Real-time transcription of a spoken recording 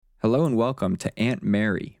Hello and welcome to Aunt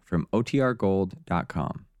Mary from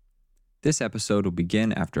OTRGold.com. This episode will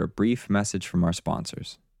begin after a brief message from our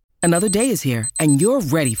sponsors. Another day is here, and you're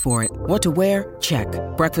ready for it. What to wear? Check.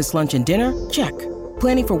 Breakfast, lunch, and dinner? Check.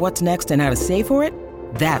 Planning for what's next and how to save for it?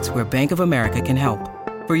 That's where Bank of America can help.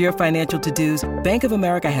 For your financial to-dos, Bank of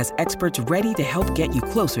America has experts ready to help get you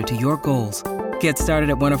closer to your goals. Get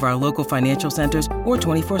started at one of our local financial centers or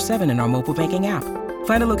 24/7 in our mobile banking app.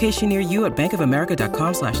 Find a location near you at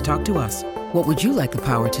bankofamerica.com/talktous. What would you like the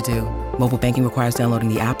power to do? Mobile banking requires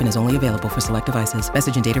downloading the app and is only available for select devices.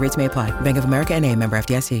 Message and data rates may apply. Bank of America N.A., member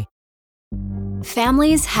FDIC.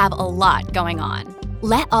 Families have a lot going on.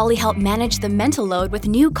 Let Ollie help manage the mental load with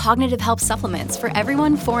new cognitive help supplements for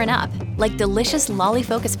everyone 4 and up, like delicious Lolly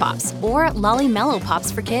Focus Pops or Lolly Mellow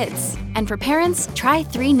Pops for kids. And for parents, try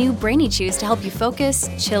 3 new Brainy Chews to help you focus,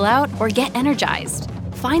 chill out, or get energized.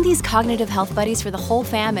 Find these cognitive health buddies for the whole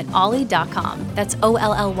fam at ollie.com. That's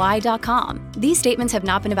OLLY.com. These statements have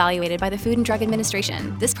not been evaluated by the Food and Drug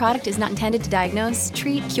Administration. This product is not intended to diagnose,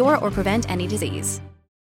 treat, cure, or prevent any disease.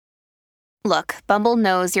 Look, Bumble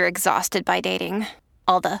knows you're exhausted by dating.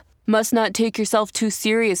 All the, must not take yourself too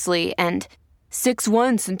seriously, and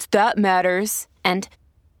 6'1" since that matters, and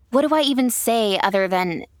what do I even say other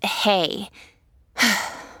than, hey?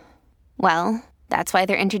 Well, that's why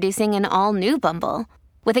they're introducing an all-new Bumble,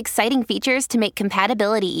 with exciting features to make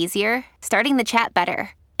compatibility easier, starting the chat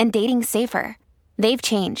better, and dating safer. They've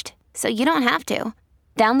changed, so you don't have to.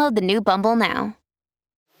 Download the new Bumble now.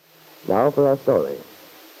 Now for our story.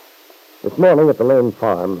 This morning at the Lane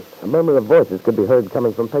farm, a murmur of voices could be heard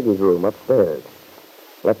coming from Peggy's room upstairs.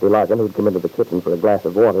 Lefty Larkin, who'd come into the kitchen for a glass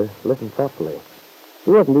of water, listened thoughtfully.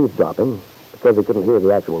 He wasn't eavesdropping, because he couldn't hear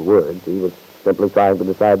the actual words. He was simply trying to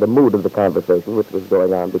decide the mood of the conversation which was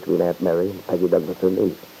going on between Aunt Mary and Peggy Douglas, her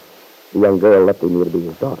niece. The young girl Lefty knew to be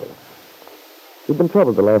his daughter. He'd been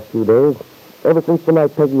troubled the last few days, ever since the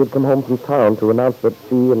night Peggy had come home from town to announce that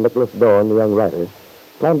she and Nicholas Dorn, the young writer,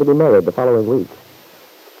 planned to be married the following week.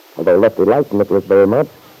 Although Lefty liked Nicholas very much,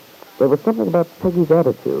 there was something about Peggy's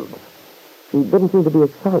attitude. She didn't seem to be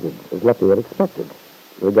excited, as Lefty had expected,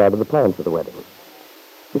 with regard to the plans for the wedding.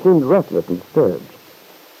 She seemed restless and disturbed.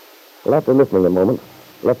 Well, after listening a moment,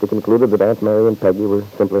 Lefty concluded that Aunt Mary and Peggy were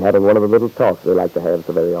simply having one of the little talks they like to have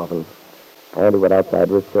so very often. And he went outside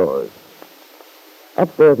to his chores.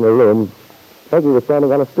 Upstairs in her room, Peggy was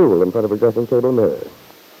standing on a stool in front of her dressing table mirror.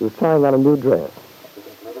 She was trying on a new dress.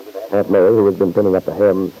 Aunt Mary, who had been pinning up the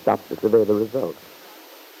hem, stopped to survey the result.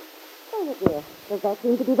 Oh, dear. Does that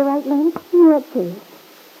seem to be the right length? Let's see.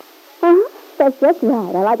 Uh-huh. That's just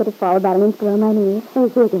right. I like it to fall about an inch below my knees. Oh,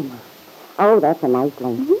 good. Oh, that's a nice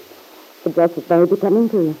length. Mm-hmm. The dress is very becoming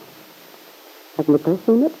to you. Has Nicholas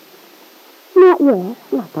seen it? Not yet.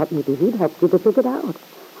 Well, I thought maybe he'd help you to pick it out.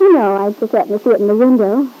 Oh, no. I just happened to see it in the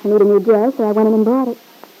window. I need a new dress, so I went in and bought it.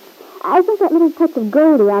 I think that little touch of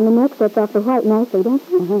gold around the neck sets off the white nicely, don't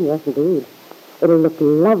you? Oh, yes, indeed. It'll look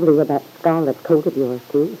lovely with that scarlet coat of yours,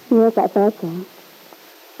 too. Yes, I thought so.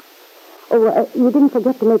 Oh, you didn't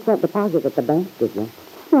forget to make that deposit at the bank, did you?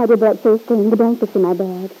 No, I did that first thing. The bank was in my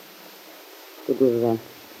bag. Did you,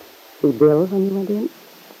 see Bill when you went in?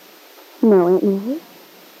 No, Aunt Mary.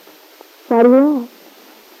 Why do you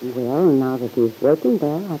ask? Well, now that he's working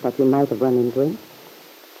there, I thought you might have run into him.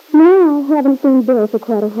 No, I haven't seen Bill for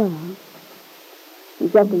quite a while. I'm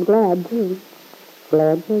just as glad, too.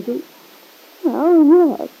 Glad, Peggy?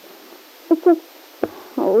 Oh, yes. It's just,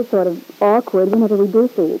 sort of awkward whenever we do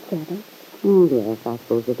see each other. Yes, I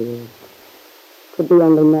suppose it is. Could be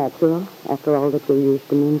only natural, after all that you're used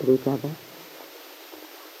to mean to each other.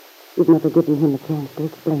 You've never given him a chance to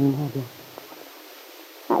explain, have you?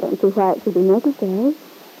 I don't see why it should be necessary.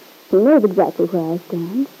 He knows exactly where I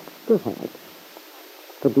stand. Perhaps.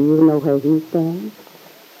 But do you know where he stands?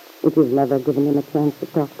 If you've never given him a chance to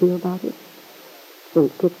talk to you about it?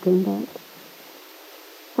 Since Kit came back?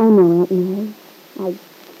 I know, Aunt Mary. I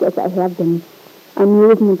guess I have been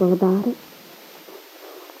unreasonable about it.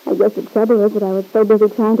 I guess the trouble is that I was so busy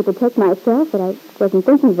trying to protect myself that I wasn't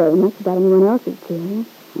thinking very much about anyone else's feelings.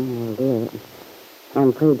 Oh, dear. I'm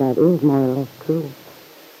afraid that is more or less true.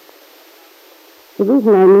 The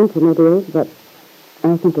reason I mention it is that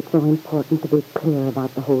I think it's so important to be clear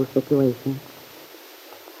about the whole situation.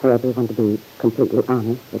 For everyone to be completely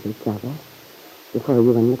honest with each other before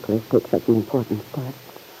you and Nicholas take such an important step.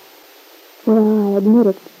 Well, I admit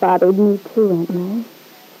it's bothered me too, Aunt Mary.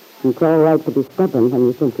 It's all right to be stubborn when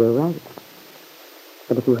you think you're right.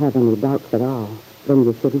 But if you have any doubts at all, then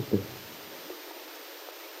you shouldn't be.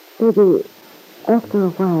 Maybe after a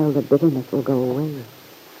while the bitterness will go away.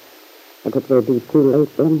 But it will be too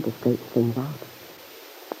late then to straighten things out.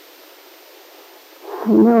 I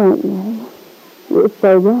know, Aunt Mary. You're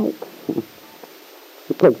so right.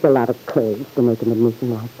 It takes a lot of courage to make an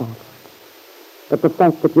admission like that. But the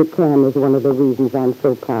fact that you can is one of the reasons I'm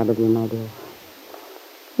so proud of you, my dear.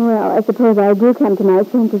 Well, I suppose I do come to my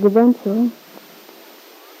senses eventually.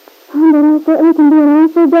 Oh, but I certainly can be an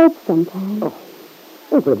awful dope sometimes. Oh,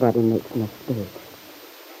 everybody makes mistakes.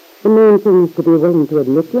 The main thing is to be willing to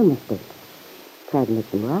admit your mistakes. Try to make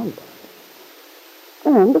them right.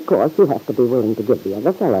 And, of course, you have to be willing to give the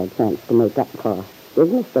other fellow a chance to make up for his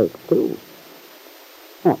mistakes, too.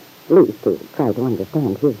 Well, at least to try to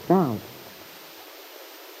understand his side.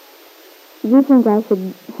 You think I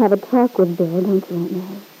should have a talk with Bill, don't you, Aunt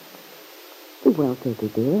Mary? Well, Peggy,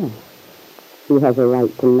 dear, he has a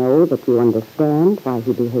right to know that you understand why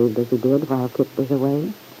he behaved as he did while Kit was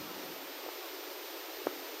away.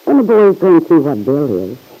 And the boy's going to see what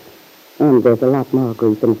Bill is. And there's a lot more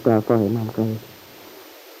grief in store for him, I'm afraid.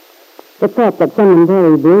 The thought that someone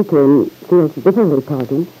very dear to him feels bitterly toward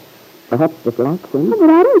him, perhaps dislikes him. Oh, but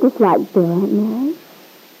I don't dislike Bill, Aunt Mary.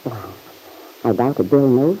 Well, I doubt that Bill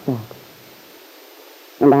knows that.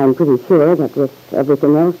 And I'm pretty sure that with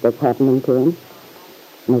everything else that's happening to him,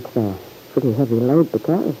 makes a pretty heavy load to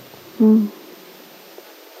carry.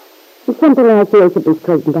 It's something I feel should be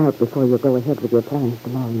straightened out before you go ahead with your plans to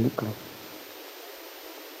marry Nicholas.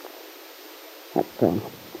 But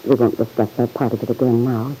we won't discuss that part of it again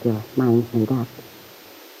now, if your mind's made up.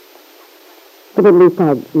 But at least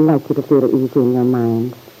I'd like you to feel easy in your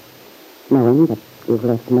mind, knowing that you've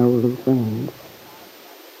left no loose ends.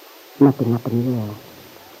 Nothing up in the air.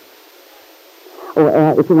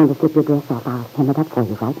 Or if you want to slip your dress off, I'll hem it up for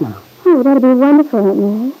you right now. Oh, that'd be wonderful, Aunt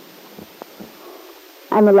Mary.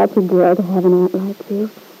 I'm a lucky girl to have an aunt like you.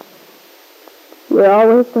 You're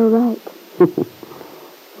always so right.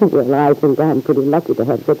 Well, I think I'm pretty lucky to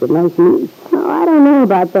have such a nice niece. Oh, I don't know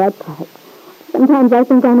about that part. Sometimes I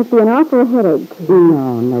think I must be an awful headache to you.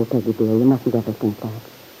 No, Peggy, dear, you mustn't ever think that.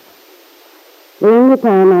 The only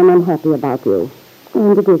time I'm unhappy about you,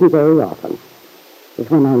 and it isn't very often, is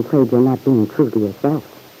when I'm afraid you're not being true to yourself.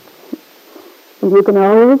 And you can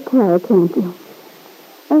always tell, can't you?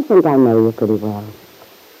 I think I know you pretty well.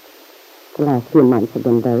 The last few months have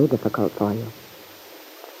been very difficult for you.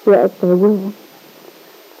 Yes, they were.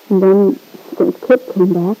 And then, since Kit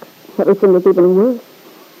came back, everything was even worse.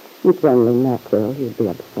 It's only natural you'd be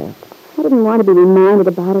upset. I didn't want to be reminded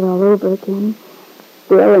about it all over again.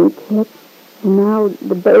 Bill and Kit, and now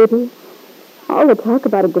the baby. All the talk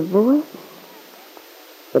about a divorce.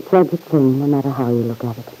 It's a tragic thing, no matter how you look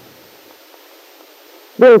at it.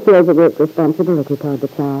 Bill feels a great responsibility toward the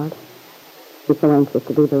child. He's so anxious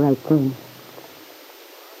to do the right thing.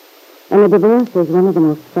 And a divorce is one of the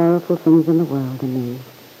most sorrowful things in the world to me.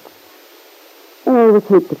 I always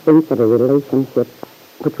hate to think that a relationship,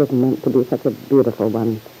 which was meant to be such a beautiful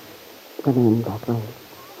one, can end that way.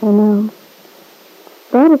 I know.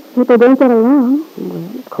 But if people don't get along...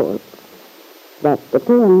 Well, of course. That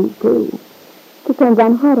depends, too. Depends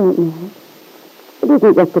on what, Aunt Mary. It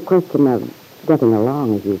isn't just a question of getting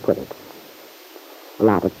along, as you put it. A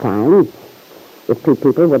lot of times, if two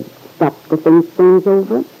people would stop to think things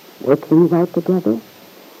over, work things out together,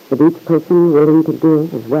 with each person willing to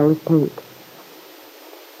give as well as take,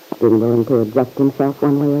 being willing to adjust himself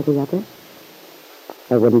one way or the other,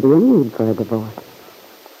 there wouldn't be a need for a divorce.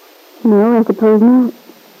 No, I suppose not.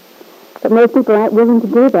 But most people aren't willing to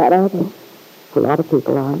do that, are they? A lot of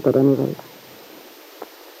people aren't, at any rate.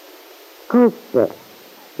 Of course,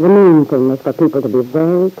 the main thing is for people to be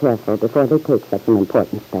very careful before they take such an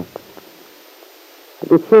important step.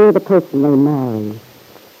 To be sure the person they marry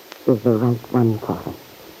is the right one for them.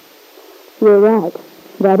 You're right.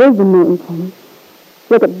 That is the main thing.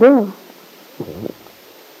 Look at Bill. Yes.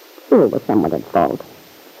 Bill was somewhat at fault,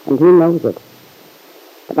 and he knows it.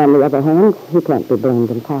 But on the other hand, he can't be blamed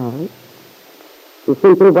entirely. He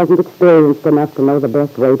simply wasn't experienced enough to know the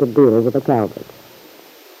best way to deal with a Calvert.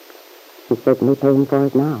 He's certainly paying for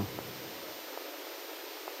it now.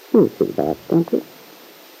 You see that, don't you?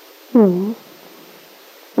 Yes.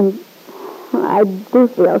 And I do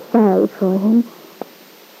feel sorry for him.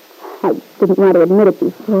 I didn't want to admit it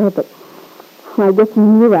before, but I guess you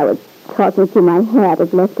knew I was talking through my hat,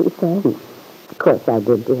 as Lefty said. Of course I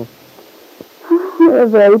did, dear. You're a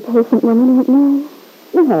very patient woman, Aunt Mary.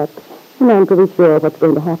 Perhaps. And I'm pretty sure what's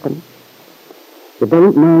going to happen. You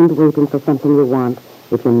don't mind waiting for something you want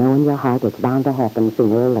if you know in your heart it's bound to happen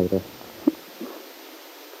sooner or later.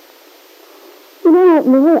 You know, Aunt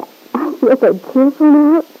Mary, I feel so cheerful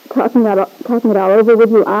now, talking it all over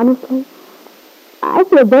with you honestly. I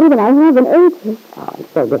feel better than I have in ages. Oh, I'm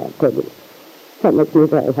so glad, Peggy. That makes me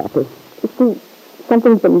very happy. You see,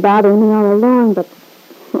 something's been bothering me all along, but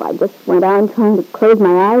Well, I just went on trying to close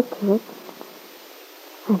my eyes to it.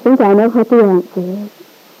 I think I know what the answer is.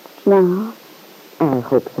 Now. I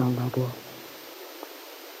hope so, my dear.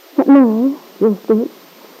 But Mary. Yes, dear?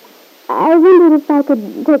 I wondered if I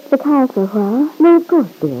could take the car for a while. No, of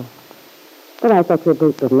course, dear. But I thought your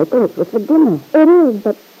date with Nicholas was for dinner. It is,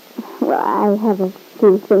 but, well, I have a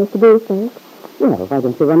few things to do first. Well, why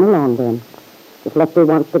don't you run along then? If Lefty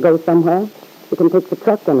wants to go somewhere, you can take the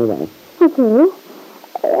truck anyway. Okay.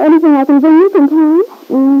 Anything I can bring you from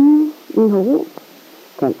town? No.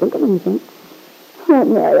 Can't think of anything. Well,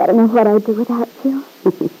 Mary, I don't know what I'd do without you.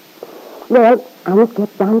 Well, I must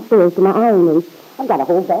get downstairs to my ironing. I've got a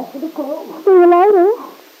whole basket of clothes. See you later.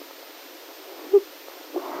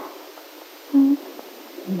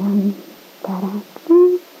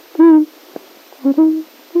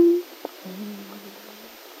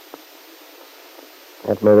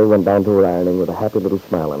 Aunt Mary went down to her ironing with a happy little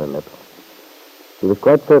smile on her lips. She was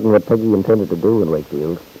quite certain what Peggy intended to do in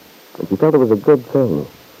Wakefield, and she felt it was a good thing.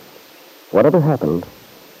 Whatever happened,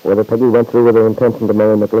 whether Peggy went through with her intention to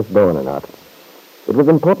marry Nicholas Bourne or not, it was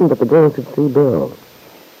important that the girl should see Bill,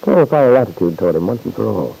 clarify her attitude toward him once and for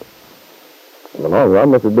all. In the long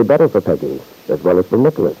run, this would be better for Peggy, as well as for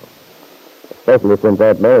Nicholas, especially since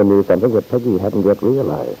Aunt Mary knew something that Peggy hadn't yet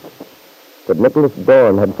realized, that Nicholas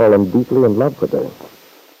Bourne had fallen deeply in love with her.